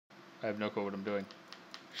I have no clue what I'm doing.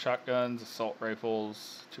 Shotguns, assault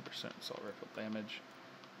rifles, 2% assault rifle damage.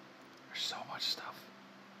 There's so much stuff.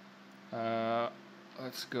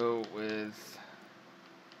 Let's go with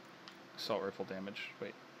assault rifle damage.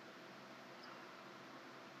 Wait.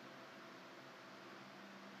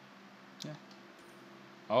 Yeah.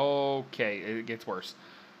 Okay, it gets worse.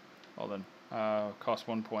 Well then, cost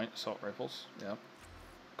 1 point, assault rifles. Yep.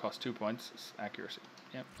 Cost 2 points, it's accuracy.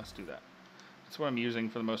 Yep, let's do that. That's what I'm using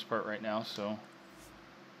for the most part right now, so.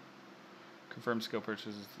 Confirm skill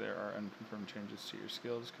purchases. There are unconfirmed changes to your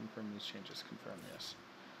skills. Confirm these changes. Confirm, yes.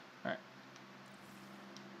 Alright.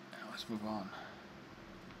 Now let's move on.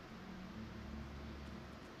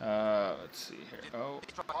 Let's see here. Oh. Did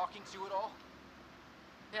they try talking to you at all?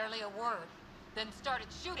 Barely a word. Then started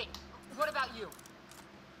shooting. What about you?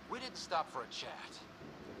 We didn't stop for a chat.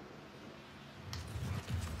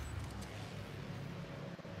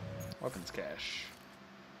 Weapons cache.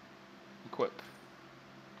 Equip.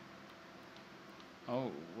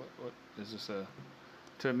 Oh, what is this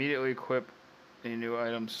to immediately equip a new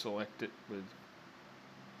item, select it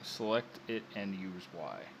and use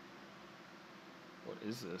Y. What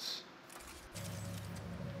is this?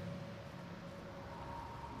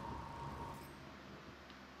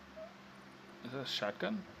 Is that a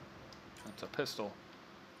shotgun? That's a pistol.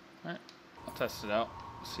 Alright, I'll test it out.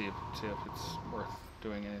 See if it's worth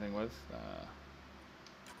doing anything with.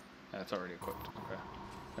 That's already equipped. Okay.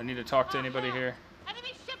 I need to talk to anybody here.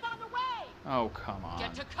 Enemy ship on the way! Oh, come on.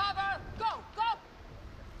 Get to cover! Go! Go!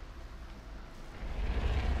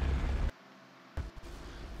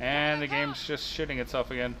 And the game's just shitting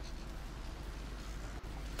itself again.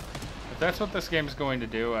 If that's what this game's going to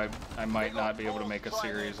do, I might not be able to make a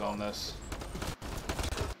series on this.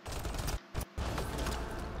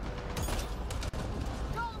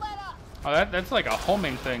 Oh, that's like a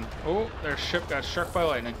homing thing. Oh, their ship got struck by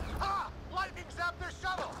lightning. Lightning zapped their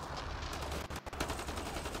shuttle.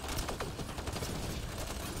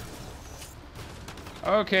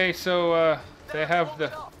 Okay, so they have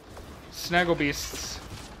the snaggle beasts.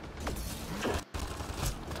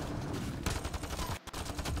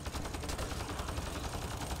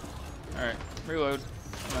 All right, reload.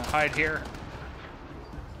 I'm gonna hide here.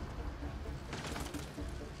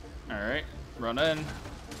 All right, run in.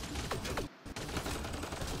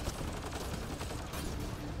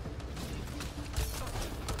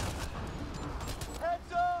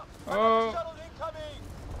 Oh,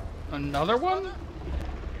 another one?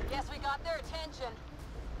 Guess we got their attention.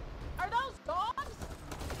 Are those dogs?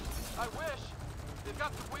 I wish. They've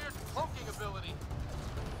got some weird cloaking ability.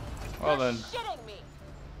 Well You're then. shitting me.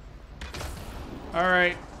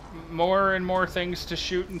 Alright, more and more things to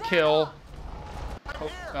shoot and kill.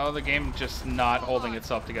 Oh, the game just not holding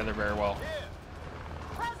itself together very well.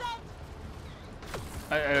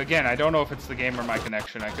 Again, I don't know if it's the game or my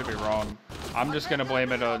connection. I could be wrong. I'm just gonna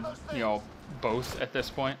blame it on, you know, both at this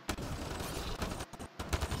point.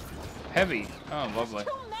 Heavy. Oh, lovely.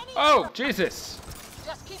 Oh, Jesus!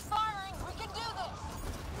 Just keep firing. We can do this.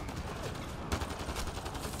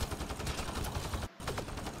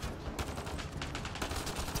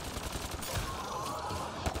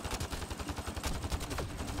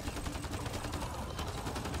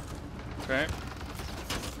 Okay.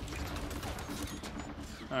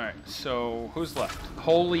 Alright, so who's left?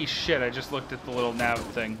 Holy shit, I just looked at the little nav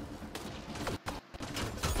thing.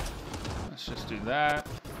 Let's just do that.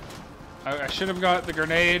 I should have got the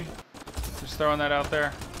grenade. Just throwing that out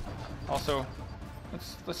there. Also,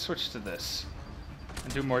 let's switch to this.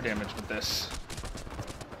 And do more damage with this.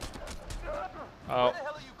 Oh. Where the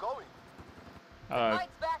hell are you going? Lights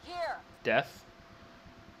back here. Death?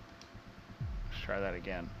 Let's try that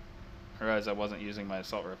again. I realized I wasn't using my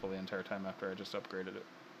assault rifle the entire time after I just upgraded it.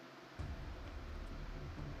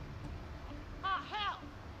 Ah, hell!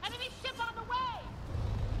 Enemy ship on the way!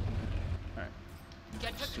 Alright.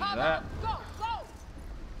 Get Let's to do cover! that. Go, go!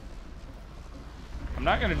 I'm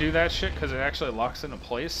not gonna do that shit because it actually locks into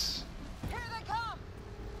place. Here they come!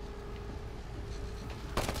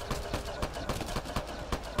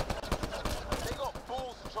 They got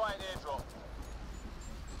fools to try and airdrop.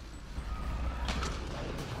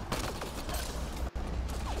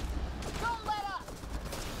 Don't let up!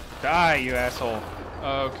 Die, you asshole.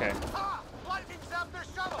 Okay. Lightning zapped their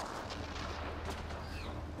shuttle.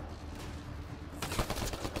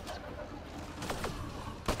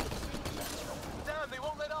 Damn, they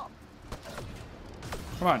won't let up.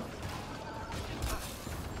 Come on.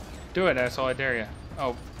 Do it, asshole, I dare you.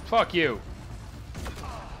 Oh, fuck you.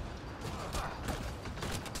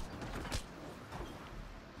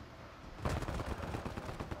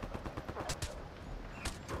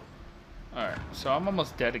 Alright, So I'm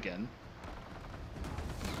almost dead again.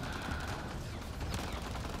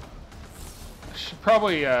 I should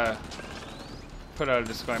probably put out a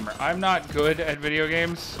disclaimer. I'm not good at video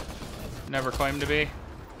games. Never claimed to be.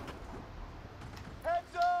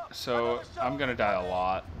 So I'm gonna die a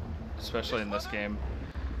lot, especially in this game.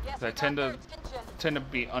 Yes, I we tend got their to attention.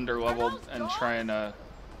 be underleveled and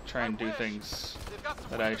try and do things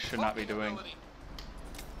that I should not be doing.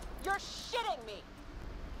 You're shitting me.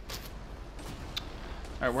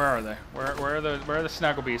 All right, where are they? Where are the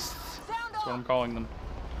snaggle beasts? That's what I'm calling them.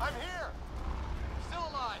 I'm here. Still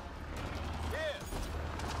alive.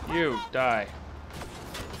 Here. You die.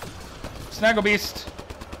 Snaggle beast.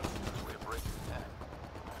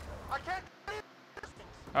 I can't.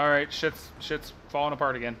 All right, shit's falling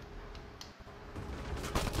apart again.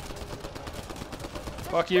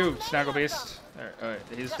 Fuck you, snaggle beast. All right,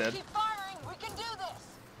 he's Just dead. keep firing. We can do this.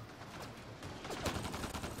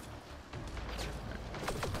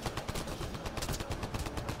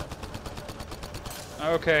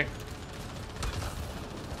 Okay.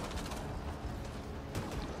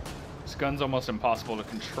 This gun's almost impossible to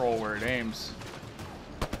control where it aims.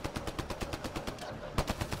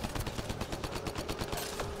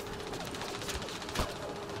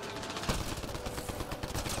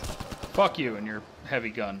 Fuck you and your heavy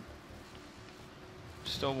gun.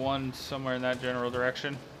 Still one somewhere in that general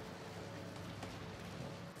direction.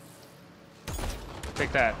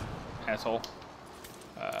 Take that, asshole.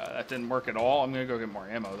 That didn't work at all. I'm gonna go get more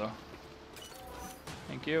ammo though.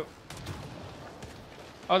 Thank you.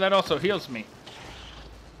 Oh, that also heals me.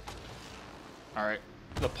 Alright.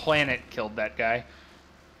 The planet killed that guy.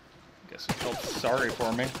 Guess it felt sorry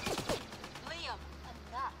for me. Liam,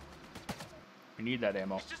 enough. We need that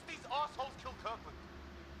ammo. It's just these assholes killed Kirkland.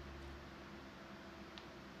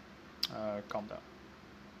 Calm down.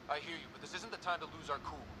 I hear you, but this isn't the time to lose our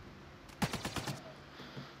cool.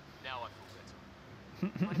 Now I feel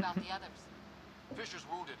better. What about the others? Fisher's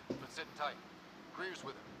wounded, but sitting tight. Greer's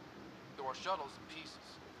with him. Though our shuttle's in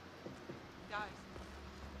pieces. Guys.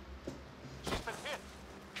 She's been hit.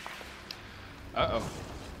 Uh-oh.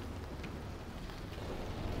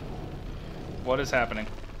 What is happening?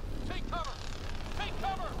 Take cover! Take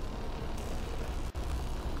cover!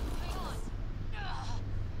 Hang on.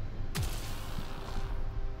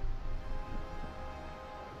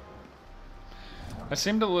 That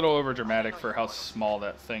seemed a little overdramatic for how small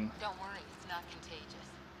that thing. Don't worry, it's not contagious.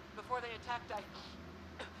 Before they attacked, I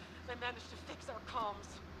managed to fix our comms.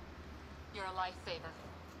 You're a lifesaver.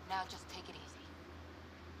 Now just take it easy.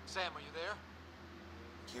 Sam, are you there?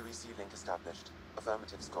 QEC link established.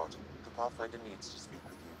 Affirmative, Scott. The Pathfinder needs to speak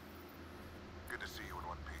with you. Good to see you in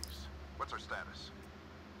one piece. What's our status?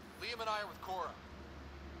 Liam and I are with Cora.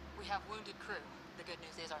 We have wounded crew. The good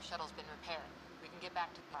news is our shuttle's been repaired. We can get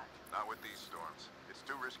back to the park. Not with these storms. It's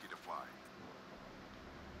too risky to fly.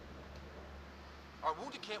 Our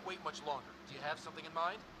wounded can't wait much longer. Do you have something in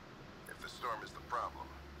mind? If the storm is the problem,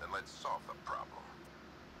 then let's solve the problem.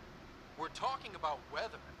 We're talking about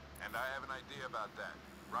weather. And I have an idea about that.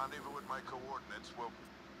 Rendezvous with my coordinates will...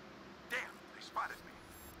 Damn, they spotted me.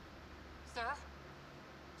 Sir?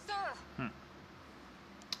 Sir!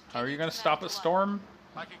 How are you gonna stop a storm?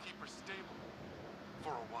 I can keep her stable. For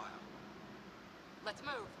a while. Let's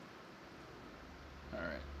move.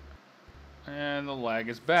 Alright. And the lag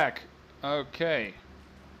is back. Okay.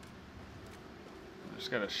 I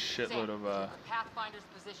just got a shitload Sam, of Pathfinder's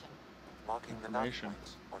position. Marking the nav Information.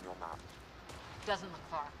 point on your map. Doesn't look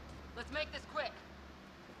far. Let's make this quick.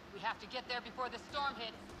 We have to get there before the storm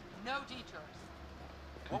hits. No detours.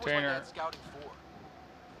 What was my container. dad scouting for?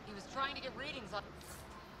 He was trying to get readings on...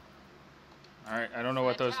 Alright, I don't know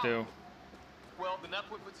what those do. Well, the net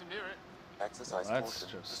puts him near it. Exercise Well, that's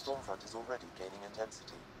caution. The just- storm front is already gaining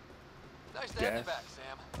intensity. Nice to have you Yes. back,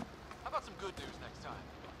 Sam. How about some good news next time?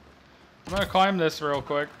 I'm gonna climb this real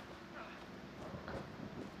quick.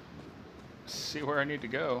 See where I need to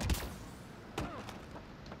go.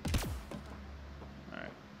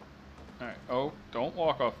 Alright. Alright. Oh, don't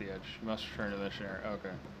walk off the edge. You must return to the mission area.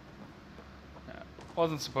 Okay. Yeah.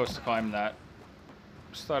 Wasn't supposed to climb that.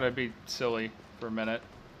 Just thought I'd be silly for a minute.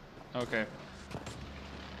 Okay.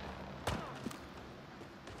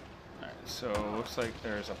 Alright, so looks like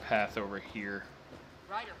there's a path over here.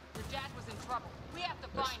 Ryder, your dad was in trouble. We have to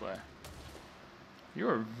This find way. him. You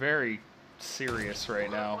are very serious right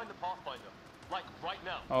now. Find the Pathfinder. Like, right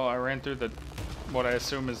now. Oh, I ran through the, what I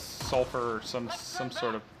assume is sulfur or some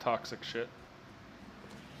sort of toxic shit.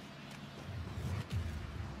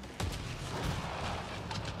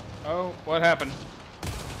 Oh, what happened?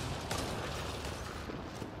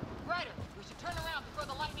 Ryder, we should turn around before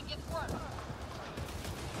the lightning gets worse.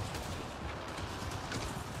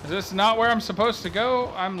 Is this not where I'm supposed to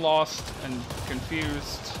go? I'm lost and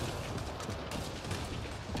confused.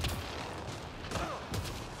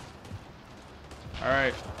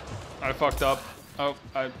 Alright. I fucked up. Oh,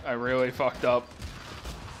 I really fucked up.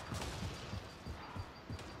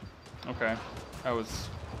 Okay. That was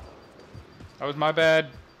my bad.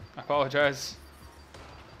 I apologize.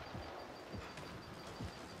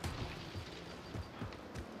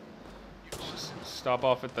 Just stop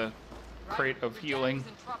off at the crate of healing.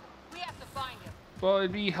 We have to find him. Well,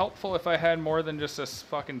 it'd be helpful if I had more than just a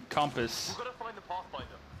fucking compass. We're gonna find the Pathfinder.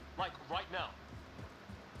 Like, right now.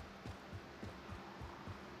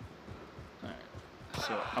 Alright.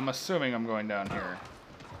 So, I'm assuming I'm going down here.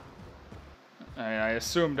 I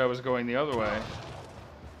assumed I was going the other way.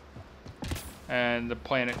 And the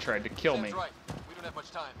planet tried to kill me. Sam's right. We don't have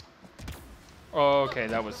much time. Oh, okay,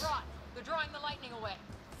 that was... They're drawing the lightning away.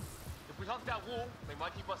 If we hug that wall, they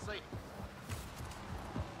might keep us safe.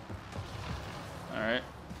 Alright.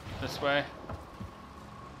 This way.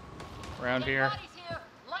 Around Dead here. bodies here.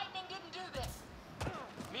 Lightning didn't do this.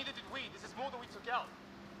 Neither did we. This is more than we took out.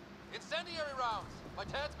 Incendiary rounds. My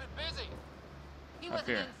dad's been busy. He Up wasn't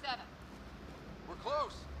here. in 7. We're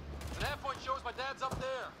close. The nav point shows my dad's up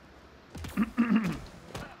there.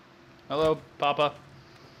 Hello, Papa.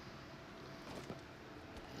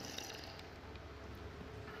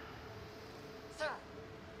 Sir,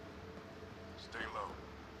 Stay low.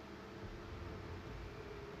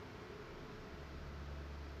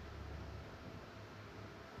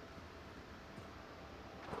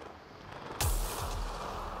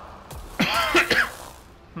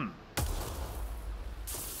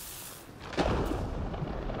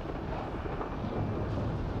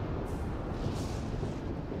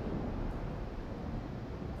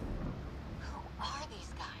 who are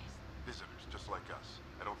these guys? Visitors, just like us.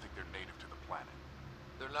 I don't think they're native to the planet.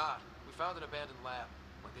 They're not. We found an abandoned lab.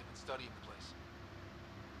 Like they've been studying the place.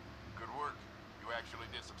 Good work. You actually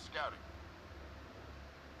did some scouting.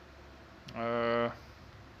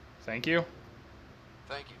 Thank you.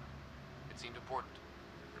 Thank you. It seemed important.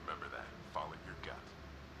 Remember that. Follow your gut.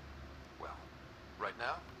 Well, right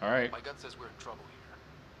now, Alright. my gut says we're in trouble here.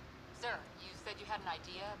 Sir, you said you had an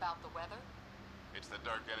idea about the weather? It's the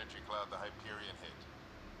dark energy cloud the Hyperion hit.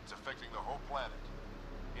 It's affecting the whole planet.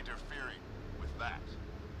 Interfering with that.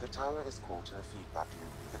 The tower is caught in a feedback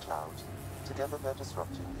loop with the cloud. Together they're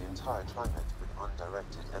disrupting the entire climate with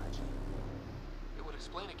undirected energy. It would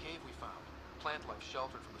explain a cave we found. Plant life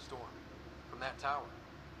sheltered from the storm. From that tower.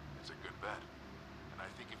 It's a good bet. And I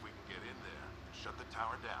think if we can get in there and shut the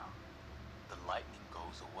tower down, The lightning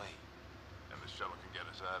goes away. and the shuttle can get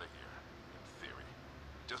us out of here, in theory.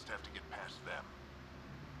 Just have to get past them.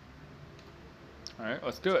 Alright,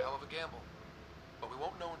 let's do it. It's a hell of a gamble. But we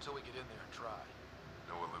won't know until we get in there and try.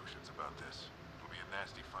 No illusions about this. It'll be a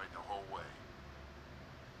nasty fight the whole way.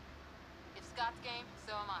 If Scott's game,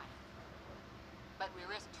 so am I. But we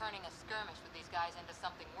risk turning a skirmish with these guys into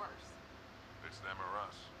something worse. It's them or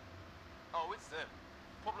us. Oh, it's them.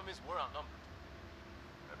 Problem is, we're outnumbered.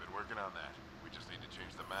 I've been working on that. We just need to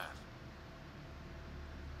change the math.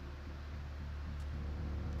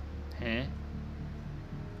 Huh?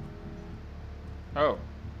 Oh.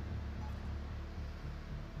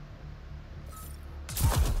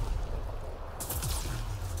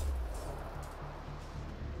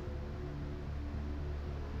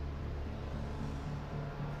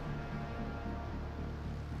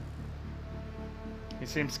 He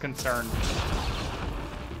seems concerned.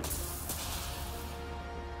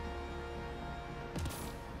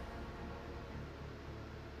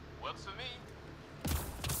 Works for me.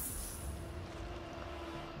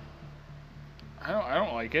 I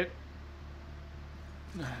don't like it.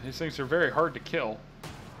 These things are very hard to kill.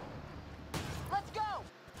 Let's go!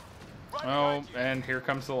 Right Oh, behind you. and here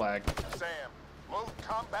comes the lag. Sam, load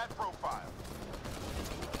combat profile.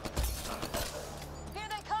 Here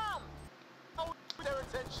they come! Oh, their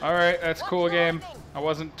attention. Alright, that's cool game. I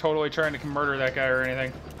wasn't totally trying to murder that guy or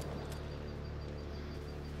anything.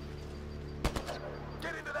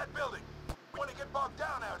 Get into that building. We want to get bogged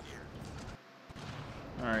down out here.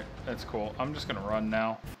 Alright, that's cool. I'm just gonna run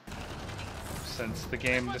now. Since the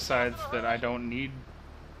game decides that I don't need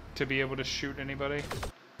to be able to shoot anybody.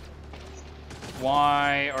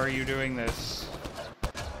 Why are you doing this? They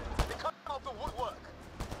cut off the woodwork.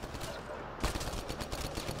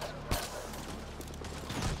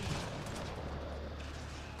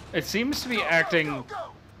 It seems to be acting Go, go,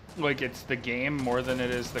 go. like it's the game more than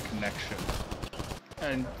it is the connection.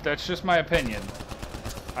 And that's just my opinion.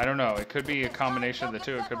 I don't know. It could be a combination of the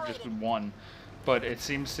two. It could just be one. But it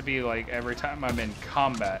seems to be like every time I'm in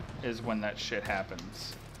combat is when that shit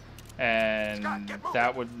happens. And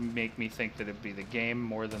that would make me think that it'd be the game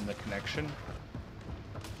more than the connection.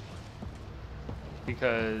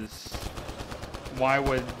 Because why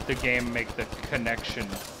would the game make the connection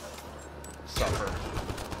suffer?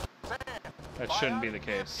 That shouldn't be the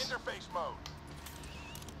case. Interface mode.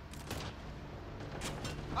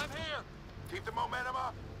 I'm here. Keep the momentum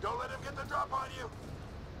up. Don't let him get the drop on you.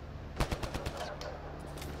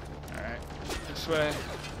 Alright, this way.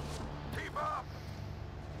 Keep up.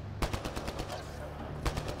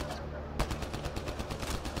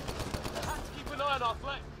 Have to keep an eye on our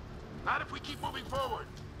flank. Not if we keep moving forward.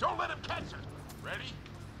 Don't let him catch us. Ready?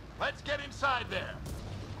 Let's get inside there.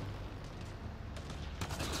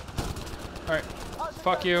 Alright,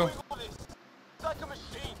 fuck you. It's like a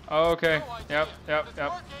machine. Oh, okay, No yep.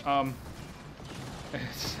 idea.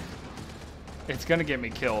 It's working. It's gonna get me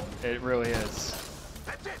killed. It really is.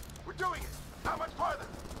 That's it. We're doing it. How much farther?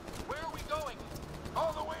 Where are we going?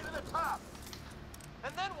 All the way to the top.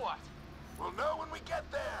 And then what? We'll know when we get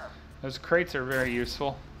there. Those crates are very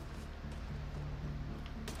useful.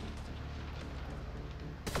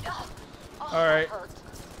 Alright.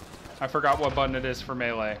 I forgot what button it is for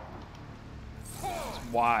melee. It's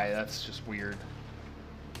Y, that's just weird.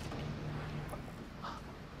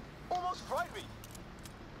 Almost frightened me.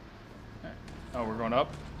 Oh, we're going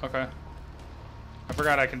up? Okay. I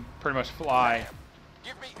forgot I can pretty much fly.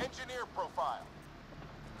 Give me engineer profile.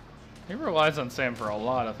 He relies on Sam for a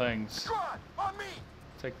lot of things. Come on me.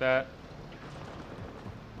 Take that.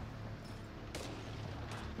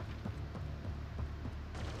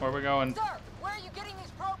 Where are we going? Sir, where are you getting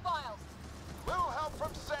these profiles? Little help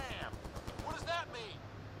from Sam. What does that mean?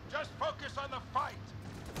 Just focus on the fight.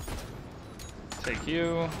 Take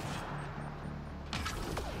you.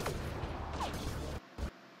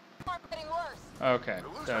 Aren't getting worse. Okay,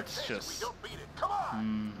 We'll lose that's our chance if just... we don't beat it. Come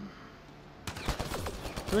on.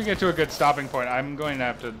 Till we get to a good stopping point, I'm going to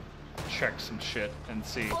have to check some shit and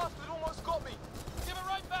see. Bastard almost got me. Give it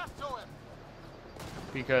right back to him.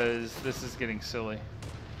 Because this is getting silly.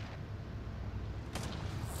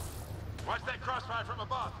 Watch that crossfire from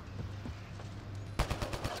above.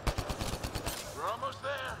 We're almost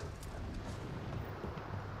there.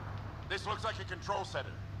 This looks like a control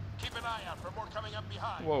center. Keep an eye out for more coming up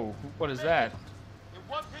behind. Whoa, what is that? In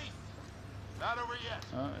one piece. Not over yet.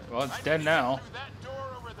 Well, it's I dead need to get now. through that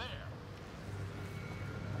door over there.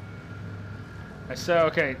 I said,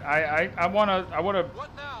 okay, I wanna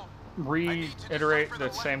What now? reiterate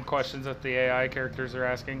the same questions that the AI characters are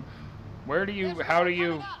asking. Where do you, how do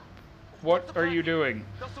you, what are you doing?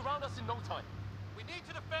 They'll surround us in no time. We need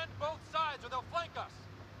to defend both sides or they'll flank us.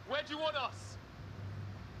 Where do you want us?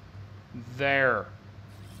 There.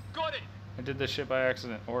 Got it. I did this shit by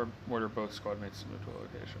accident. Or order both squad mates to move to a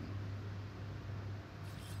location.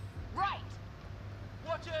 Right.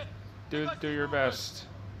 Watch it. Do your best.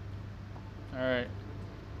 Alright.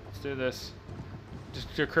 Let's do this. Just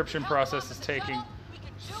decryption process is taking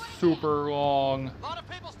super long. A lot of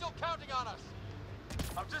people still counting on us.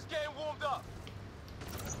 I'm just getting warmed up.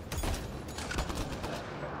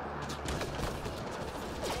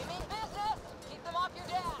 They mean business. Keep them off your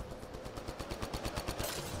dad.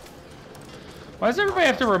 Why does everybody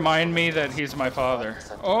have to remind me that he's my father?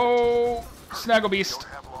 Oh, Snaggle Beast. Don't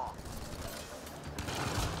have long.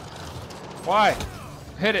 Why?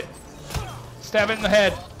 Hit it. Stab it in the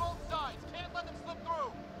head. Hold both sides. Can't let them slip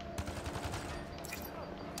through.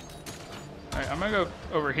 Alright, I'm gonna go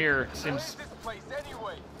over here. Where's Seems... this place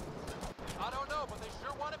anyway? I don't know, but they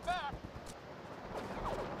sure want it back.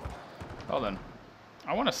 Hold on.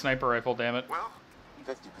 I want a sniper rifle, damn it. Well,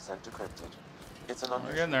 50% decrypted. It's an We're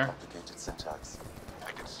getting unusually there. complicated syntax.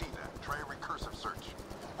 I can see that. Try a recursive search.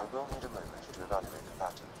 I will need a moment to evaluate the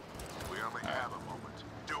pattern. We only have a moment.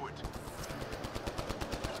 Do it.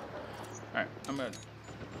 Alright, I'm gonna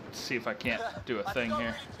see if I can't do a thing I here.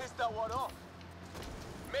 really pissed that one off.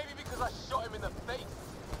 Maybe because I shot him in the face.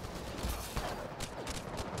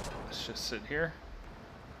 Let's just sit here.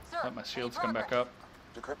 Sir, Let my any shields come back progress?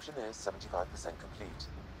 up. Decryption is 75% complete.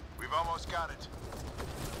 We've almost got it.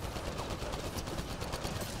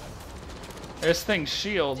 This thing's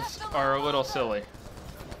shields are a little silly.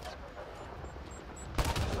 They're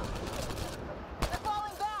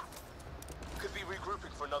falling back. Could be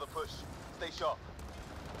regrouping for another push. Stay sharp.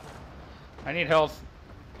 I need health.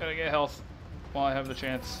 Gotta get health while I have the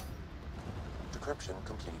chance. Decryption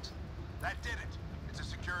complete. That did it. It's a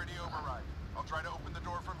security override. I'll try to open the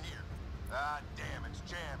door from here. Ah, damn, it's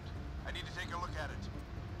jammed. I need to take a look at it.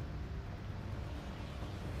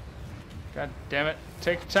 God damn it.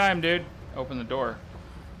 Take your time, dude. Open the door.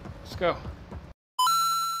 Let's go.